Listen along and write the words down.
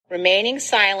Remaining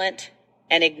silent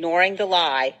and ignoring the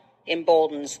lie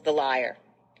emboldens the liar.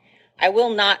 I will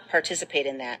not participate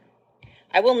in that.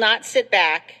 I will not sit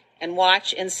back and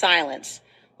watch in silence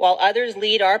while others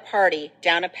lead our party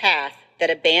down a path that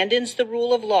abandons the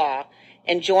rule of law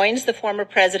and joins the former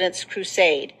president's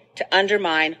crusade to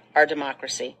undermine our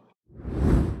democracy.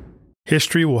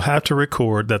 History will have to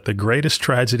record that the greatest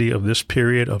tragedy of this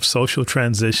period of social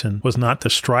transition was not the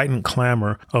strident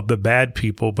clamor of the bad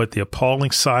people, but the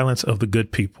appalling silence of the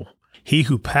good people. He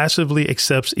who passively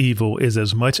accepts evil is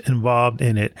as much involved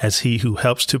in it as he who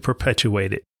helps to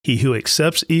perpetuate it. He who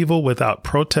accepts evil without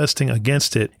protesting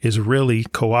against it is really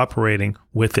cooperating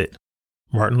with it.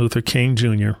 Martin Luther King,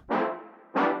 Jr.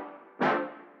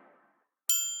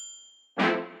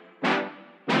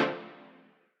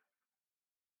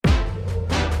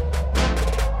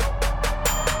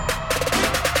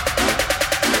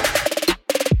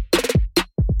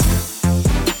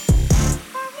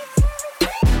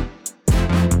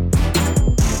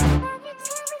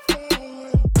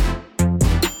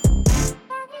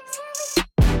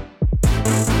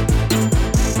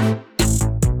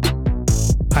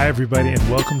 Hi, everybody, and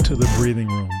welcome to The Breathing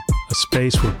Room, a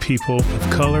space where people of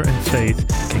color and faith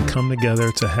can come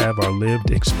together to have our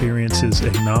lived experiences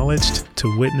acknowledged,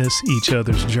 to witness each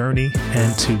other's journey,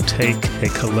 and to take a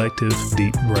collective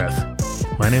deep breath.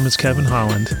 My name is Kevin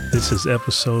Holland. This is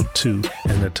episode 2,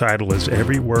 and the title is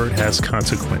Every Word Has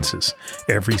Consequences,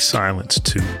 Every Silence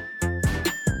Too.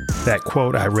 That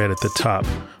quote I read at the top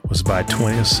was by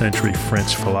 20th century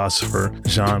French philosopher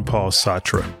Jean-Paul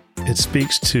Sartre. It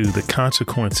speaks to the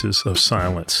consequences of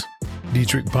silence.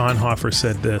 Dietrich Bonhoeffer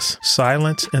said this: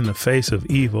 "Silence in the face of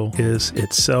evil is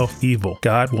itself evil.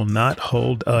 God will not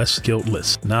hold us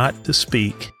guiltless. Not to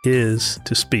speak is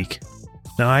to speak."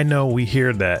 Now, I know we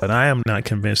hear that, but I am not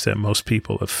convinced that most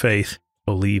people of faith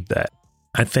believe that.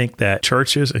 I think that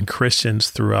churches and Christians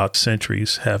throughout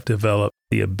centuries have developed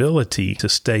the ability to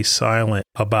stay silent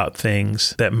about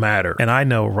things that matter. And I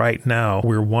know right now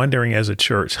we're wondering as a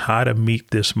church how to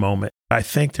meet this moment. I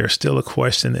think there's still a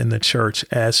question in the church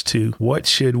as to what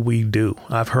should we do?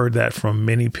 I've heard that from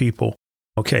many people.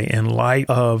 Okay, in light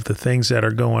of the things that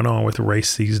are going on with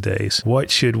race these days,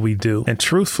 what should we do? And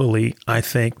truthfully, I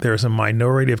think there's a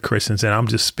minority of Christians, and I'm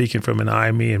just speaking from an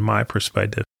I, me, and my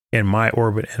perspective, in my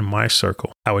orbit and my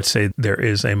circle. I would say there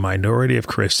is a minority of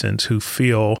Christians who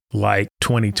feel like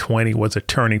 2020 was a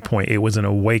turning point. It was an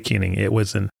awakening. It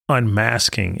was an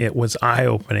unmasking. It was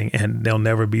eye-opening, and they'll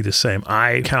never be the same.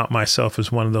 I count myself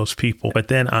as one of those people, but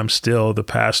then I'm still the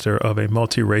pastor of a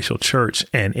multiracial church.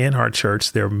 And in our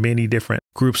church, there are many different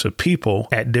groups of people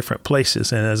at different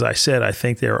places. And as I said, I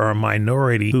think there are a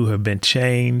minority who have been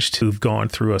changed, who've gone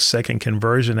through a second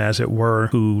conversion, as it were,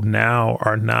 who now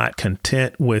are not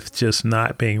content with just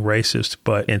not being racist,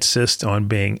 but insist on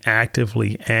being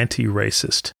actively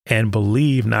anti-racist and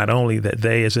believe not only that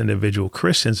they as individual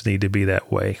Christians need to be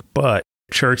that way, but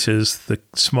churches, the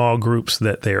small groups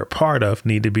that they are part of,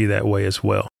 need to be that way as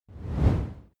well.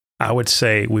 I would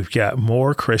say we've got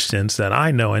more Christians that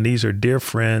I know, and these are dear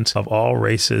friends of all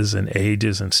races and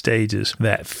ages and stages,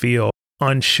 that feel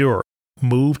unsure,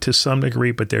 moved to some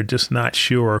degree, but they're just not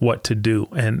sure what to do.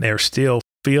 And they're still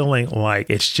feeling like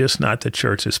it's just not the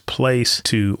church's place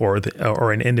to,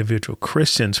 or an individual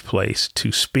Christian's place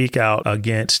to speak out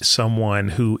against someone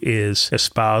who is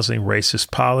espousing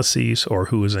racist policies or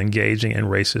who is engaging in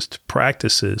racist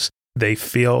practices. They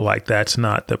feel like that's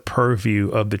not the purview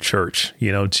of the church.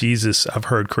 You know, Jesus, I've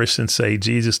heard Christians say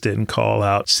Jesus didn't call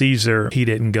out Caesar. He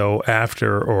didn't go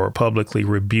after or publicly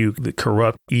rebuke the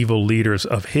corrupt, evil leaders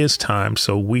of his time.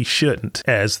 So we shouldn't,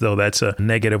 as though that's a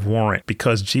negative warrant.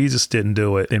 Because Jesus didn't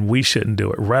do it, then we shouldn't do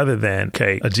it. Rather than,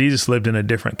 Jesus lived in a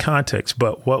different context,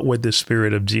 but what would the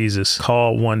Spirit of Jesus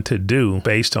call one to do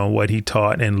based on what he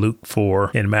taught in Luke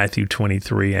 4, in Matthew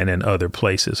 23, and in other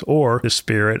places, or the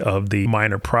spirit of the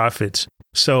minor prophets?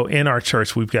 So in our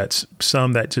church, we've got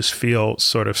some that just feel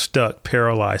sort of stuck,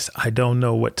 paralyzed. I don't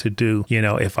know what to do. You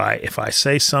know, if I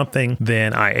say something,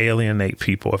 then I alienate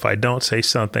people. If I don't say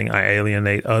something, I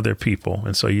alienate other people.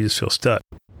 And so you just feel stuck.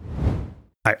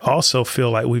 I also feel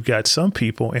like we've got some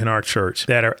people in our church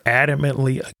that are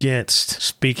adamantly against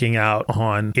speaking out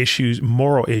on issues,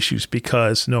 moral issues,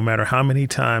 because no matter how many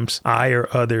times I or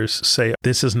others say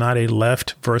this is not a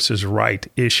left versus right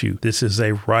issue, this is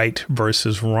a right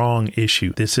versus wrong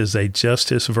issue, this is a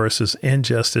justice versus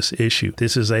injustice issue,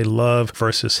 this is a love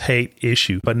versus hate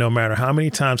issue. But no matter how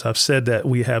many times I've said that,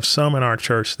 we have some in our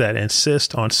church that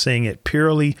insist on seeing it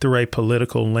purely through a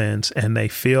political lens, and they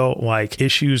feel like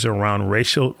issues around racial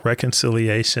racial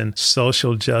reconciliation,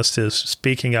 social justice,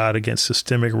 speaking out against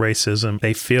systemic racism.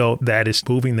 They feel that is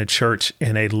moving the church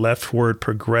in a leftward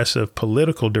progressive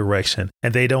political direction,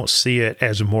 and they don't see it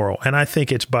as moral. And I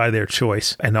think it's by their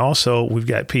choice. And also, we've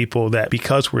got people that,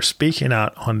 because we're speaking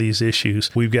out on these issues,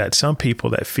 we've got some people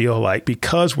that feel like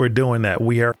because we're doing that,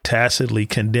 we are tacitly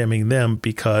condemning them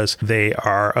because they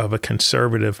are of a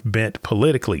conservative bent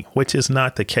politically, which is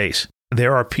not the case.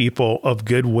 There are people of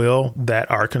goodwill that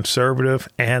are conservative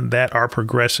and that are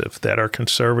progressive, that are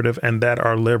conservative and that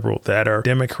are liberal, that are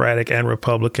Democratic and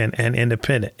Republican and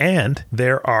independent. And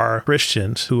there are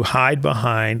Christians who hide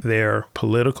behind their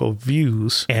political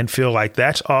views and feel like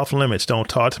that's off limits. Don't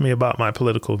talk to me about my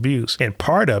political views. And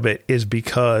part of it is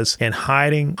because in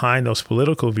hiding behind those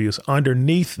political views,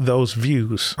 underneath those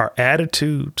views are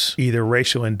attitudes, either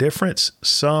racial indifference,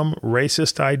 some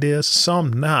racist ideas,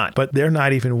 some not, but they're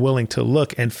not even willing to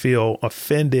look and feel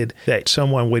offended that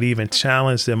someone would even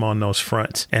challenge them on those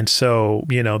fronts. And so,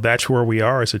 that's where we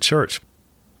are as a church.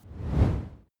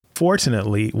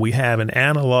 Fortunately, we have an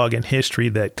analog in history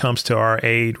that comes to our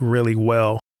aid really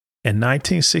well. In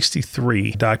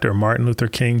 1963, Dr. Martin Luther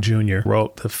King Jr.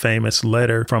 wrote the famous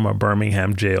letter from a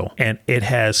Birmingham jail. And it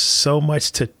has so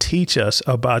much to teach us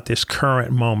about this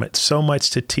current moment, so much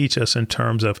to teach us in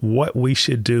terms of what we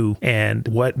should do and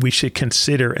what we should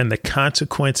consider and the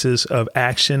consequences of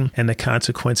action and the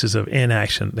consequences of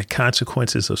inaction, the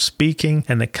consequences of speaking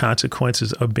and the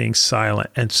consequences of being silent.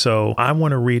 And so I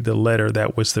want to read the letter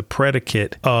that was the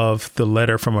predicate of the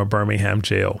letter from a Birmingham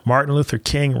jail. Martin Luther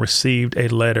King received a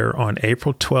letter on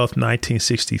April 12,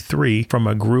 1963, from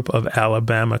a group of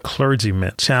Alabama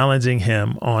clergymen challenging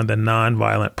him on the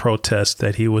nonviolent protests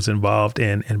that he was involved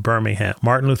in Birmingham.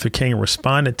 Martin Luther King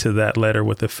responded to that letter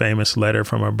with the famous letter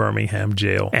from a Birmingham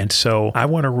jail. And so I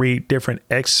want to read different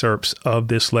excerpts of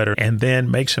this letter and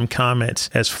then make some comments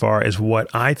as far as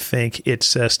what I think it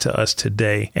says to us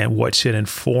today and what should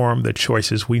inform the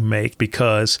choices we make,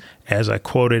 because, as I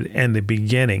quoted in the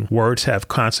beginning, words have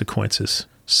consequences.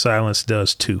 Silence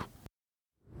does too.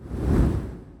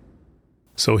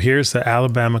 So here's the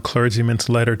Alabama clergyman's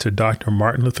letter to Dr.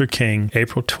 Martin Luther King,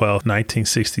 April 12,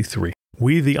 1963.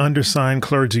 We, the undersigned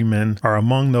clergymen, are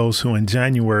among those who in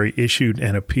January issued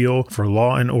an appeal for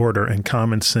law and order and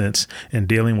common sense in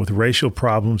dealing with racial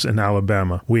problems in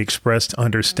Alabama. We expressed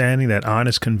understanding that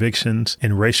honest convictions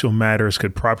in racial matters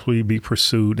could properly be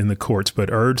pursued in the courts,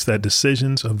 but urged that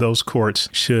decisions of those courts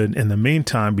should, in the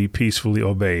meantime, be peacefully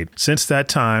obeyed. Since that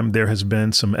time, there has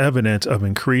been some evidence of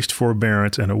increased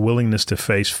forbearance and a willingness to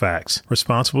face facts.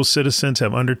 Responsible citizens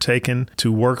have undertaken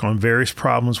to work on various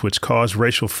problems which cause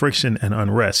racial friction and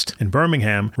unrest. In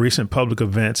Birmingham, recent public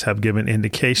events have given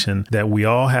indication that we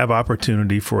all have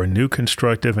opportunity for a new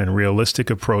constructive and realistic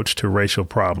approach to racial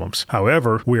problems.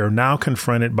 However, we are now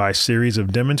confronted by a series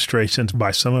of demonstrations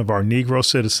by some of our Negro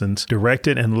citizens,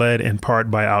 directed and led in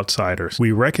part by outsiders.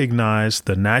 We recognize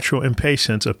the natural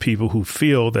impatience of people who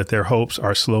feel that their hopes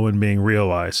are slow in being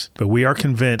realized, but we are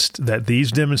convinced that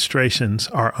these demonstrations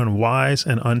are unwise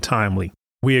and untimely.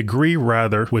 We agree,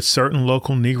 rather, with certain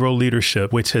local Negro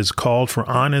leadership, which has called for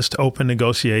honest, open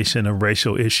negotiation of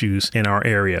racial issues in our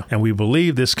area. And we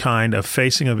believe this kind of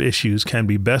facing of issues can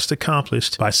be best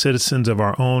accomplished by citizens of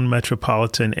our own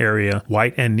metropolitan area,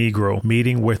 white and Negro,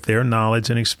 meeting with their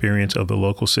knowledge and experience of the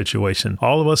local situation.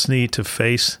 All of us need to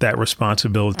face that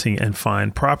responsibility and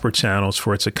find proper channels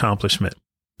for its accomplishment.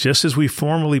 Just as we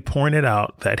formally pointed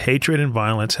out that hatred and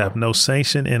violence have no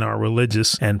sanction in our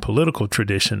religious and political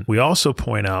tradition, we also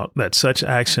point out that such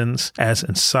actions as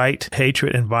incite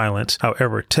hatred and violence,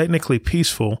 however technically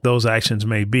peaceful those actions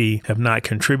may be, have not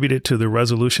contributed to the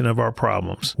resolution of our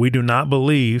problems. We do not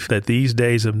believe that these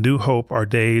days of new hope are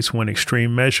days when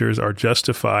extreme measures are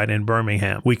justified in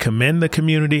Birmingham. We commend the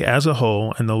community as a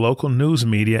whole and the local news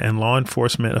media and law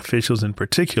enforcement officials in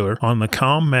particular on the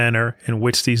calm manner in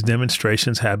which these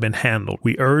demonstrations have been handled.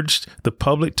 We urged the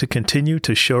public to continue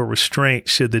to show restraint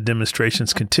should the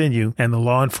demonstrations continue, and the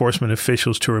law enforcement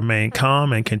officials to remain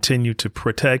calm and continue to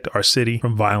protect our city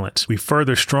from violence. We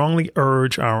further strongly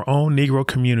urge our own Negro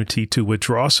community to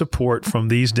withdraw support from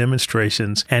these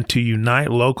demonstrations and to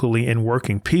unite locally in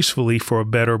working peacefully for a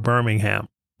better Birmingham.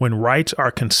 When rights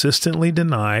are consistently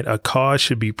denied, a cause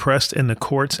should be pressed in the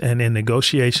courts and in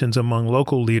negotiations among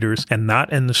local leaders and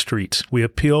not in the streets. We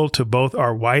appeal to both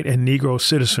our white and Negro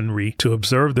citizenry to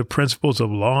observe the principles of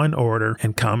law and order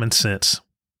and common sense.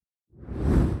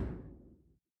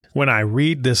 When I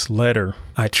read this letter,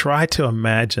 I try to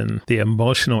imagine the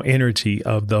emotional energy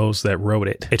of those that wrote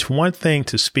it. It's one thing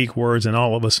to speak words, and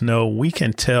all of us know we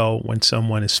can tell when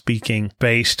someone is speaking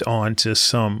based on just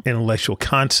some intellectual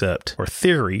concept or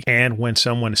theory, and when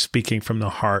someone is speaking from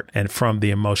the heart and from the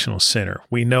emotional center.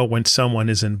 We know when someone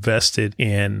is invested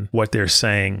in what they're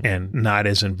saying and not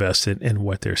as invested in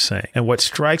what they're saying. And what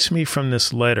strikes me from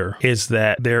this letter is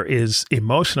that there is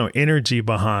emotional energy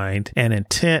behind and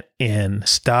intent in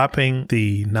stopping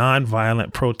the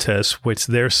nonviolent protests, which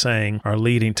they're saying are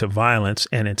leading to violence,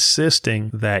 and insisting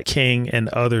that King and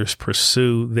others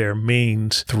pursue their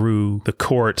means through the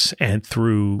courts and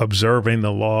through observing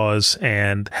the laws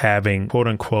and having quote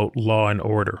unquote law and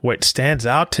order. What stands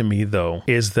out to me, though,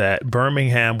 is that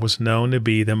Birmingham was known to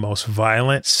be the most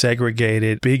violent,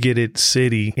 segregated, bigoted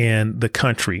city in the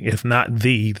country. If not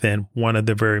the, then one of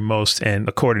the very most, and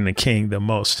according to King, the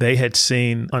most. They had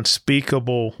seen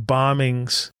unspeakable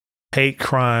bombings, hate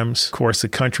crimes. Of course, the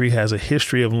country has a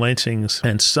history of lynchings,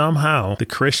 and somehow the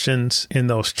Christians in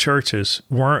those churches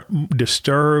weren't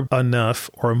disturbed enough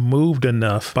or moved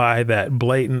enough by that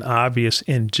blatant, obvious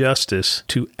injustice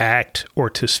to act or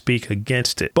to speak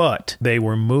against it. But they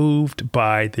were moved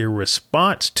by their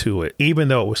response to it, even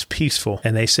though it was peaceful.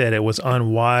 And they said it was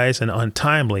unwise and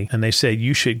untimely. And they said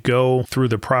you should go through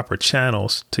the proper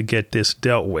channels to get this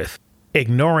dealt with,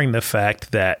 ignoring the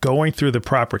fact that going through the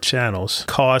proper channels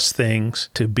caused things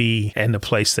to be in the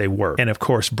place they were. And of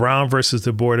course, Brown versus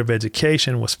the Board of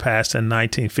Education was passed in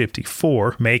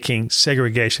 1954, making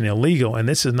segregation illegal. And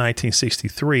this is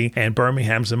 1963, and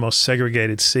Birmingham's the most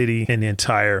segregated city in the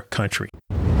entire country.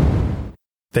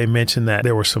 They mentioned that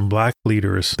there were some black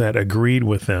leaders that agreed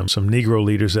with them, some Negro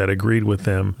leaders that agreed with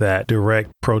them that direct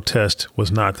protest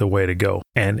was not the way to go.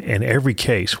 And in every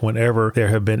case, whenever there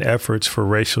have been efforts for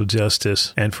racial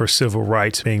justice and for civil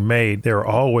rights being made, there are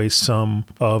always some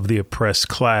of the oppressed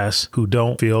class who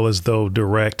don't feel as though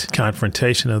direct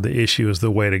confrontation of the issue is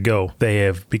the way to go. They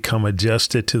have become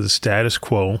adjusted to the status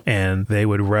quo, and they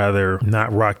would rather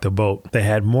not rock the boat. They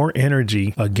had more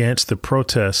energy against the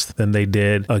protests than they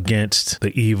did against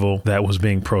the evil that was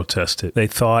being protested. They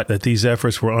thought that these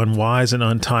efforts were unwise and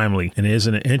untimely. And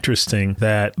isn't it interesting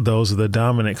that those of the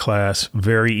dominant class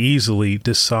very easily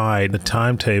decide the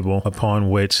timetable upon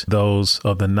which those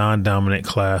of the non-dominant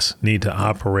class need to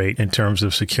operate in terms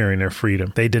of securing their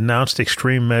freedom? They denounced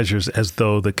extreme measures as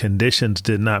though the conditions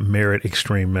did not merit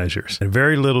extreme measures. And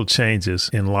very little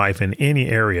changes in life in any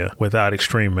area without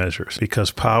extreme measures, because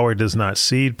power does not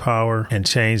cede power and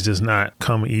change does not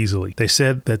come easily. They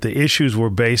said that the issues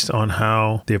were based on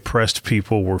how the oppressed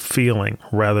people were feeling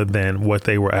rather than what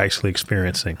they were actually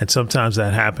experiencing. And sometimes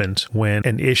that happens when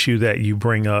an issue that you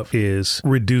bring up is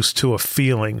reduced to a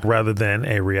feeling rather than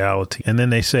a reality. And then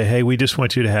they say, hey, we just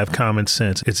want you to have common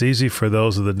sense. It's easy for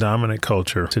those of the dominant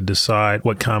culture to decide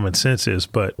what common sense is,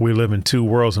 but we live in two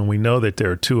worlds and we know that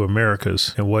there are two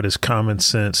Americas, and what is common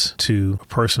sense to a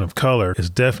person of color is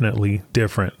definitely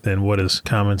different than what is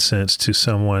common sense to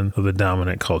someone of the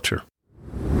dominant culture.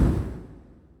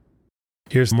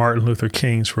 Here's Martin Luther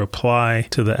King's reply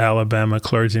to the Alabama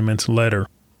clergyman's letter.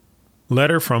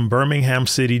 Letter from Birmingham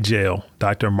City Jail,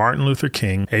 Dr. Martin Luther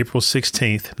King, April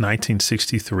 16,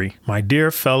 1963. My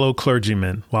dear fellow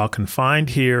clergymen, while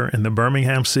confined here in the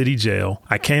Birmingham City Jail,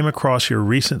 I came across your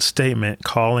recent statement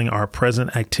calling our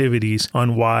present activities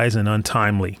unwise and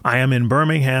untimely. I am in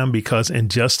Birmingham because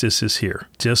injustice is here,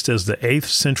 just as the 8th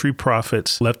century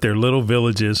prophets left their little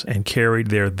villages and carried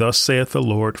their "Thus saith the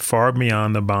Lord" far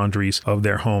beyond the boundaries of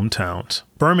their hometowns.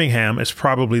 Birmingham is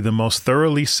probably the most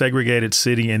thoroughly segregated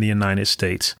city in the United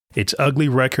States. Its ugly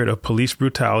record of police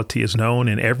brutality is known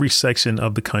in every section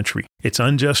of the country. Its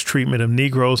unjust treatment of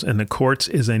Negroes in the courts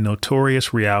is a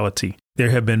notorious reality. There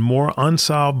have been more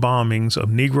unsolved bombings of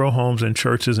Negro homes and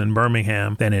churches in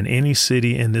Birmingham than in any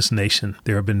city in this nation.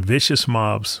 There have been vicious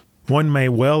mobs. One may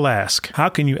well ask, how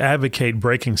can you advocate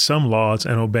breaking some laws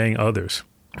and obeying others?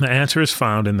 The answer is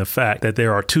found in the fact that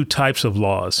there are two types of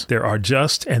laws. There are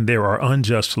just and there are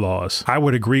unjust laws. I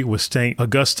would agree with St.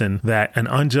 Augustine that an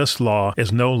unjust law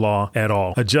is no law at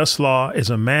all. A just law is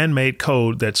a man-made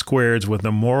code that squares with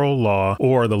the moral law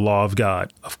or the law of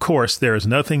God. Of course, there is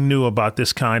nothing new about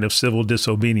this kind of civil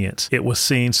disobedience. It was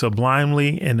seen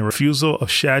sublimely in the refusal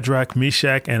of Shadrach,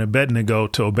 Meshach, and Abednego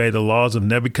to obey the laws of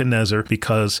Nebuchadnezzar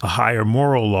because a higher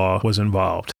moral law was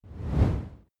involved.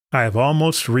 I have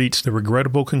almost reached the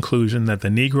regrettable conclusion that the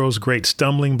Negro's great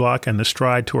stumbling block and the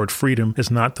stride toward freedom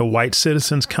is not the white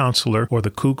citizen's counselor or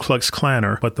the Ku Klux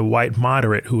Klanner, but the white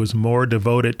moderate who is more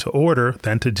devoted to order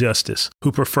than to justice,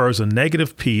 who prefers a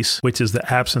negative peace, which is the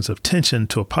absence of tension,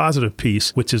 to a positive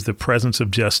peace, which is the presence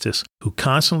of justice, who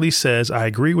constantly says, I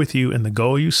agree with you in the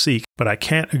goal you seek, but I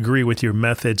can't agree with your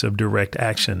methods of direct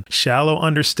action. Shallow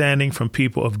understanding from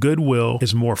people of goodwill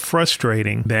is more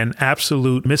frustrating than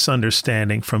absolute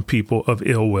misunderstanding from people of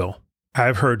ill will.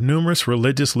 I've heard numerous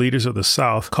religious leaders of the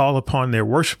South call upon their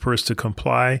worshipers to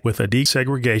comply with a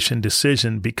desegregation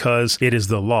decision because it is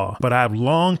the law. But I've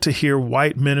longed to hear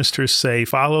white ministers say,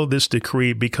 follow this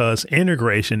decree because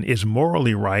integration is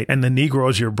morally right and the Negro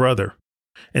is your brother.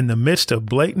 In the midst of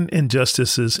blatant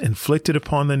injustices inflicted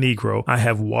upon the Negro, I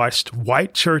have watched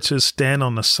white churches stand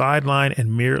on the sideline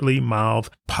and merely mouth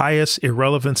pious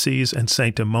irrelevancies and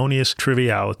sanctimonious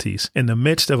trivialities. In the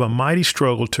midst of a mighty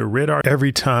struggle to rid our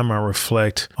every time I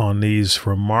reflect on these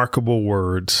remarkable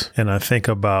words, and I think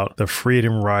about the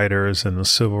freedom riders and the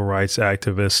civil rights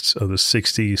activists of the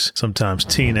 60s, sometimes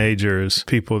teenagers,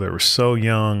 people that were so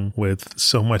young with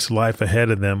so much life ahead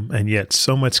of them and yet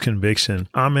so much conviction,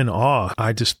 I'm in awe.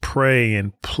 I just pray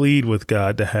and plead with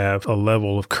God to have a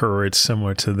level of courage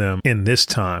similar to them in this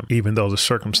time, even though the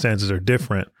circumstances are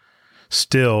different.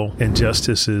 Still,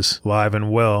 injustice is alive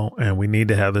and well, and we need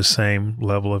to have the same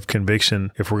level of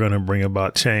conviction if we're going to bring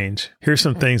about change. Here's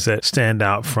some things that stand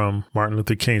out from Martin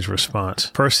Luther King's response.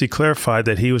 First, he clarified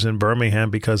that he was in Birmingham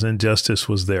because injustice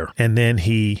was there. And then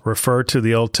he referred to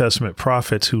the Old Testament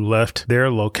prophets who left their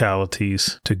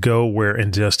localities to go where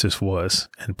injustice was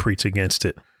and preach against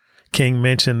it. King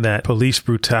mentioned that police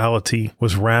brutality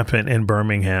was rampant in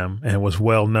Birmingham and was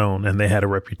well known, and they had a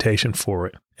reputation for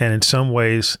it. And in some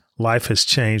ways, life has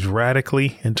changed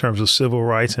radically in terms of civil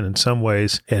rights, and in some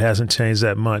ways, it hasn't changed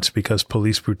that much because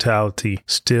police brutality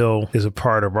still is a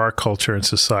part of our culture and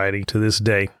society to this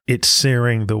day. It's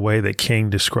searing the way that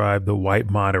King described the white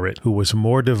moderate who was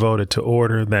more devoted to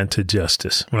order than to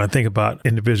justice. When I think about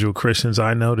individual Christians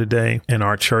I know today in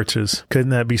our churches, couldn't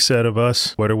that be said of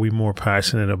us? What are we more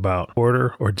passionate about,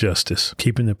 order or justice?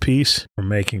 Keeping the peace or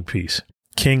making peace?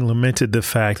 King lamented the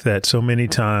fact that so many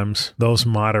times those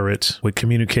moderates would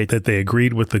communicate that they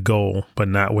agreed with the goal, but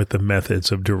not with the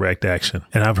methods of direct action.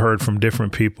 And I've heard from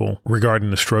different people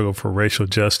regarding the struggle for racial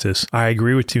justice. I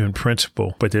agree with you in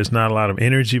principle, but there's not a lot of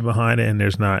energy behind it and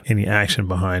there's not any action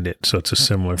behind it. So it's a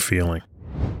similar feeling.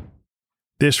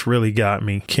 This really got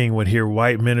me. King would hear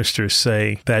white ministers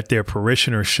say that their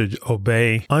parishioners should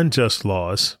obey unjust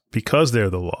laws because they're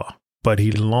the law. But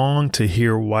he longed to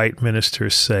hear white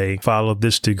ministers say, follow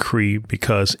this decree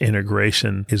because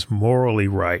integration is morally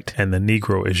right and the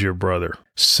Negro is your brother.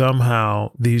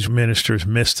 Somehow these ministers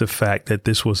missed the fact that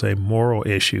this was a moral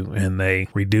issue and they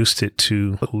reduced it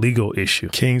to a legal issue.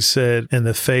 King said, in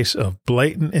the face of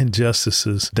blatant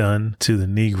injustices done to the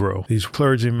Negro, these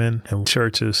clergymen and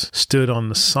churches stood on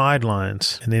the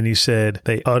sidelines. And then he said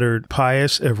they uttered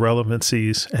pious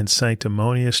irrelevancies and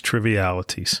sanctimonious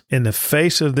trivialities. In the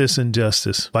face of this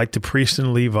injustice, like the priest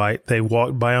and Levite, they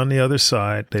walked by on the other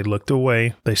side. They looked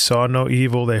away. They saw no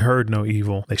evil. They heard no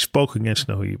evil. They spoke against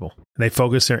no evil. They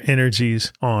focused their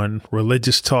energies on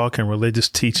religious talk and religious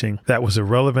teaching that was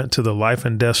irrelevant to the life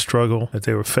and death struggle that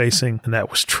they were facing, and that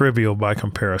was trivial by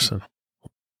comparison.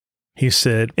 He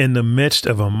said, in the midst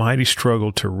of a mighty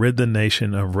struggle to rid the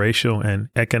nation of racial and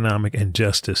economic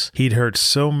injustice, he'd heard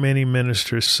so many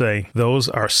ministers say those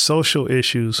are social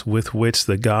issues with which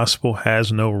the gospel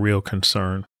has no real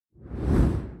concern.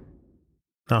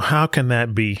 Now, how can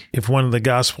that be if one of the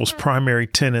gospel's primary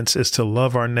tenets is to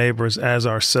love our neighbors as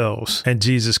ourselves, and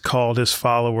Jesus called his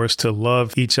followers to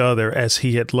love each other as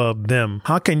he had loved them?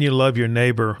 How can you love your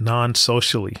neighbor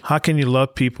non-socially? How can you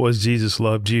love people as Jesus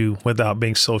loved you without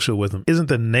being social with them? Isn't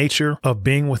the nature of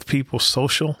being with people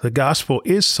social? The gospel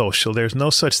is social. There's no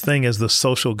such thing as the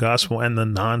social gospel and the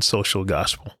non-social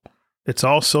gospel. It's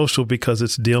all social because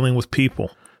it's dealing with people.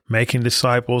 Making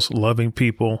disciples, loving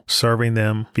people, serving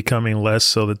them, becoming less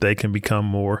so that they can become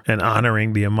more, and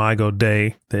honoring the Imago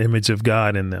Dei, the image of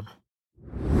God in them.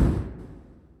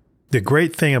 The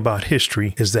great thing about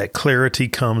history is that clarity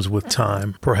comes with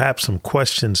time. Perhaps some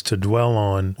questions to dwell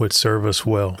on would serve us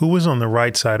well. Who was on the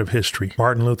right side of history?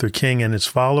 Martin Luther King and his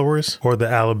followers, or the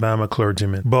Alabama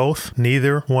clergymen? Both,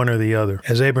 neither, one or the other.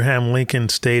 As Abraham Lincoln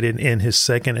stated in his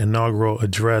second inaugural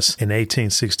address in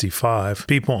 1865,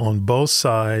 people on both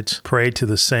sides prayed to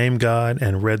the same God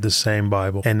and read the same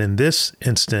Bible. And in this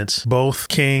instance, both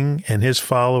King and his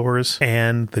followers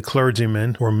and the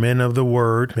clergymen were men of the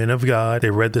Word, men of God.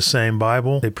 They read the same same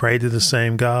Bible, they prayed to the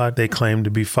same God, they claimed to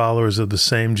be followers of the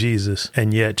same Jesus,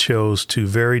 and yet chose two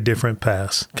very different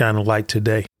paths, kind of like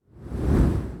today.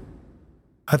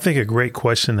 I think a great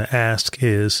question to ask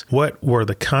is, what were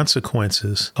the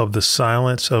consequences of the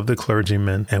silence of the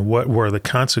clergymen, and what were the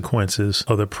consequences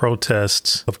of the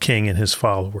protests of King and his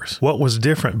followers? What was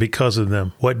different because of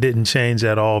them? What didn't change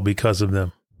at all because of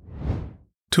them?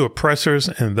 To oppressors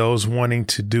and those wanting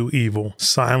to do evil,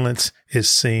 silence is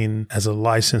seen as a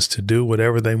license to do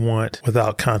whatever they want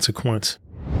without consequence.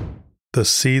 The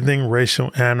seething racial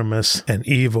animus and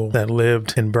evil that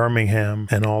lived in Birmingham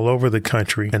and all over the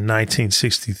country in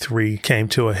 1963 came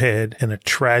to a head in a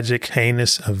tragic,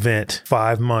 heinous event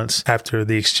 5 months after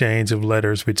the exchange of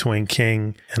letters between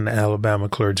King and the Alabama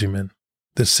clergymen.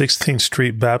 The 16th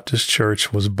Street Baptist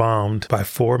Church was bombed by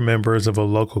 4 members of a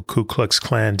local Ku Klux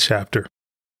Klan chapter.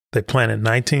 They planted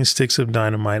 19 sticks of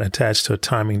dynamite attached to a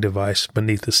timing device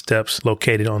beneath the steps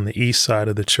located on the east side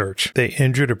of the church. They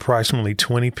injured approximately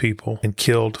 20 people and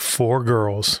killed 4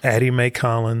 girls, Addie Mae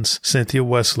Collins, Cynthia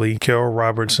Wesley, Carol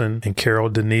Robertson, and Carol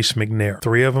Denise McNair.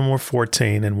 3 of them were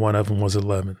 14 and 1 of them was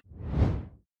 11.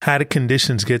 How did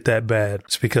conditions get that bad?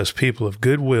 It's because people of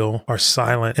goodwill are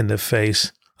silent in the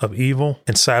face of evil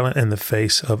and silent in the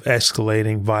face of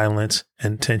escalating violence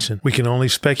and tension. We can only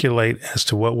speculate as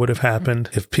to what would have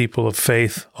happened if people of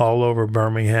faith all over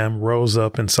Birmingham rose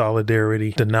up in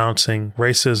solidarity, denouncing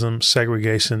racism,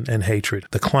 segregation, and hatred.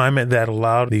 The climate that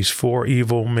allowed these 4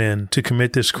 evil men to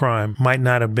commit this crime might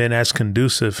not have been as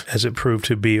conducive as it proved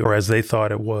to be or as they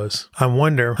thought it was. I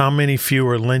wonder how many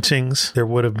fewer lynchings there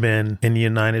would have been in the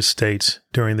United States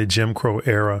during the Jim Crow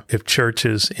era if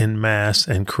churches en masse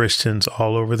and Christians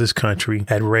all over this country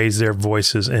had raised their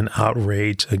voices in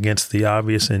outrage against the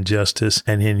obvious injustice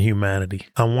and inhumanity.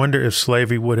 I wonder if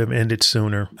slavery would have ended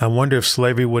sooner. I wonder if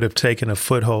slavery would have taken a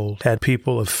foothold had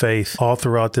people of faith all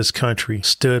throughout this country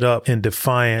stood up in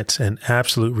defiance and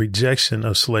absolute rejection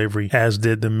of slavery, as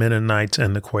did the Mennonites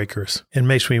and the Quakers. It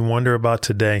makes me wonder about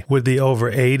today. Would the over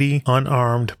 80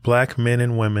 unarmed black men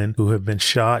and women who have been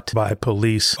shot by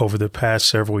police over the past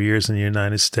several years in the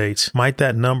United States, might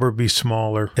that number be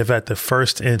smaller if at the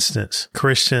first instance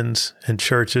Christians and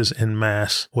churches en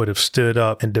masse would have stood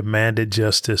up and demanded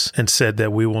justice and said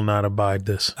that we will not abide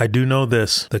this? I do know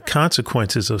this: the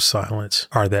consequences of silence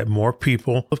are that more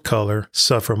people of color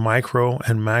suffer micro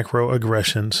and macro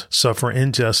aggressions, suffer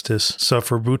injustice,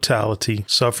 suffer brutality,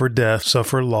 suffer death,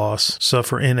 suffer loss,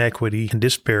 suffer inequity and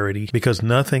disparity, because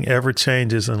nothing ever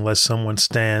changes unless someone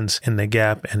stands in the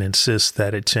gap and insists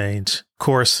that it change. Of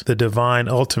course, the divine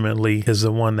ultimately is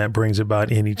the one that brings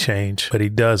about any change, but he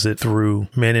does it through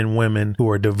men and women who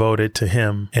are devoted to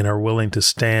him and are willing to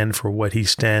stand for what he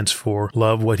stands for,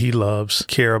 love what he loves,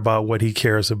 care about what he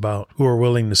cares about, who are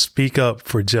willing to speak up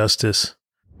for justice.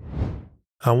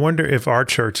 I wonder if our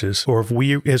churches, or if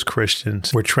we as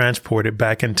Christians, were transported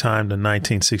back in time to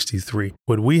 1963.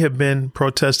 Would we have been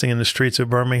protesting in the streets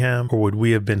of Birmingham, or would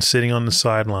we have been sitting on the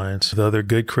sidelines with other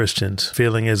good Christians,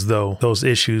 feeling as though those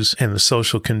issues and the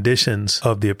social conditions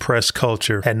of the oppressed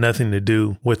culture had nothing to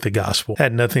do with the gospel,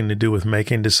 had nothing to do with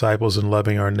making disciples and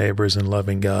loving our neighbors and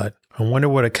loving God? I wonder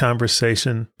what a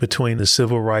conversation between the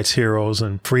civil rights heroes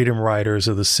and freedom riders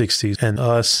of the 60s and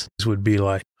us would be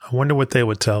like. I wonder what they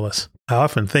would tell us. I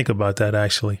often think about that,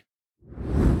 actually.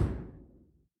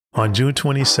 On June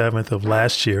 27th of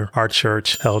last year, our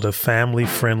church held a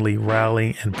family-friendly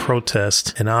rally and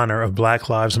protest in honor of Black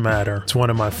Lives Matter. It's one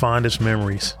of my fondest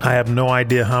memories. I have no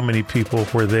idea how many people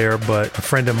were there, but a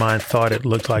friend of mine thought it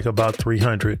looked like about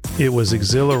 300. It was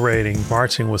exhilarating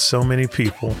marching with so many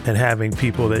people and having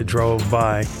people that drove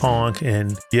by honk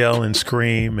and yell and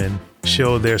scream and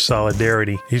show their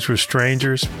solidarity. These were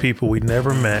strangers, people we'd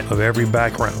never met, of every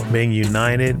background, being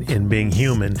united in being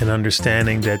human and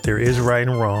understanding that there is right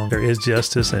and wrong, there is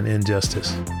justice and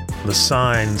injustice. The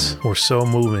signs were so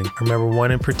moving. I remember one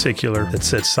in particular that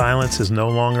said, "Silence is no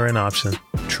longer an option.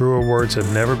 Truer words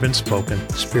have never been spoken.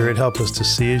 Spirit, help us to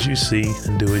see as you see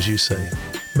and do as you say."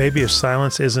 Maybe if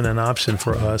silence isn't an option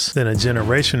for us, then a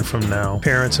generation from now,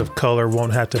 parents of color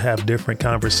won't have to have different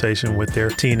conversation with their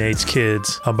teenage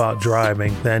kids about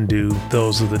driving than do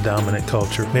those of the dominant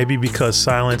culture. Maybe because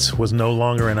silence was no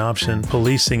longer an option,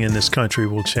 policing in this country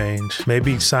will change.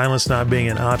 Maybe silence not being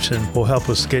an option will help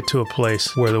us get to a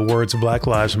place where the words Black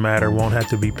Lives Matter won't have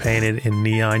to be painted in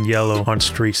neon yellow on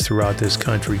streets throughout this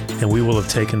country, and we will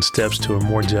have taken steps to a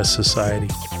more just society.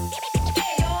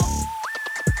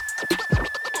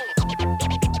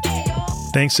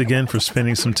 Thanks again for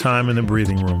spending some time in the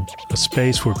Breathing Room, a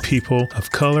space where people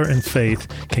of color and faith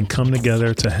can come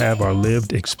together to have our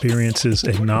lived experiences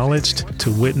acknowledged, to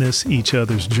witness each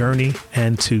other's journey,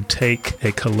 and to take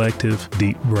a collective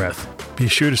deep breath. Be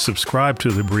sure to subscribe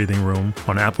to The Breathing Room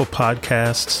on Apple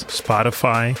Podcasts,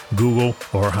 Spotify, Google,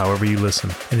 or however you listen.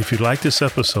 And if you like this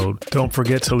episode, don't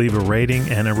forget to leave a rating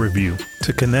and a review.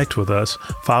 To connect with us,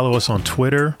 follow us on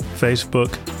Twitter,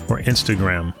 Facebook, or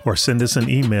Instagram, or send us an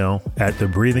email at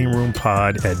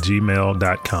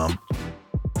thebreathingroompod@gmail.com.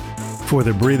 For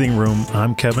The Breathing Room,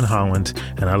 I'm Kevin Holland,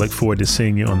 and I look forward to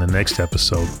seeing you on the next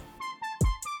episode.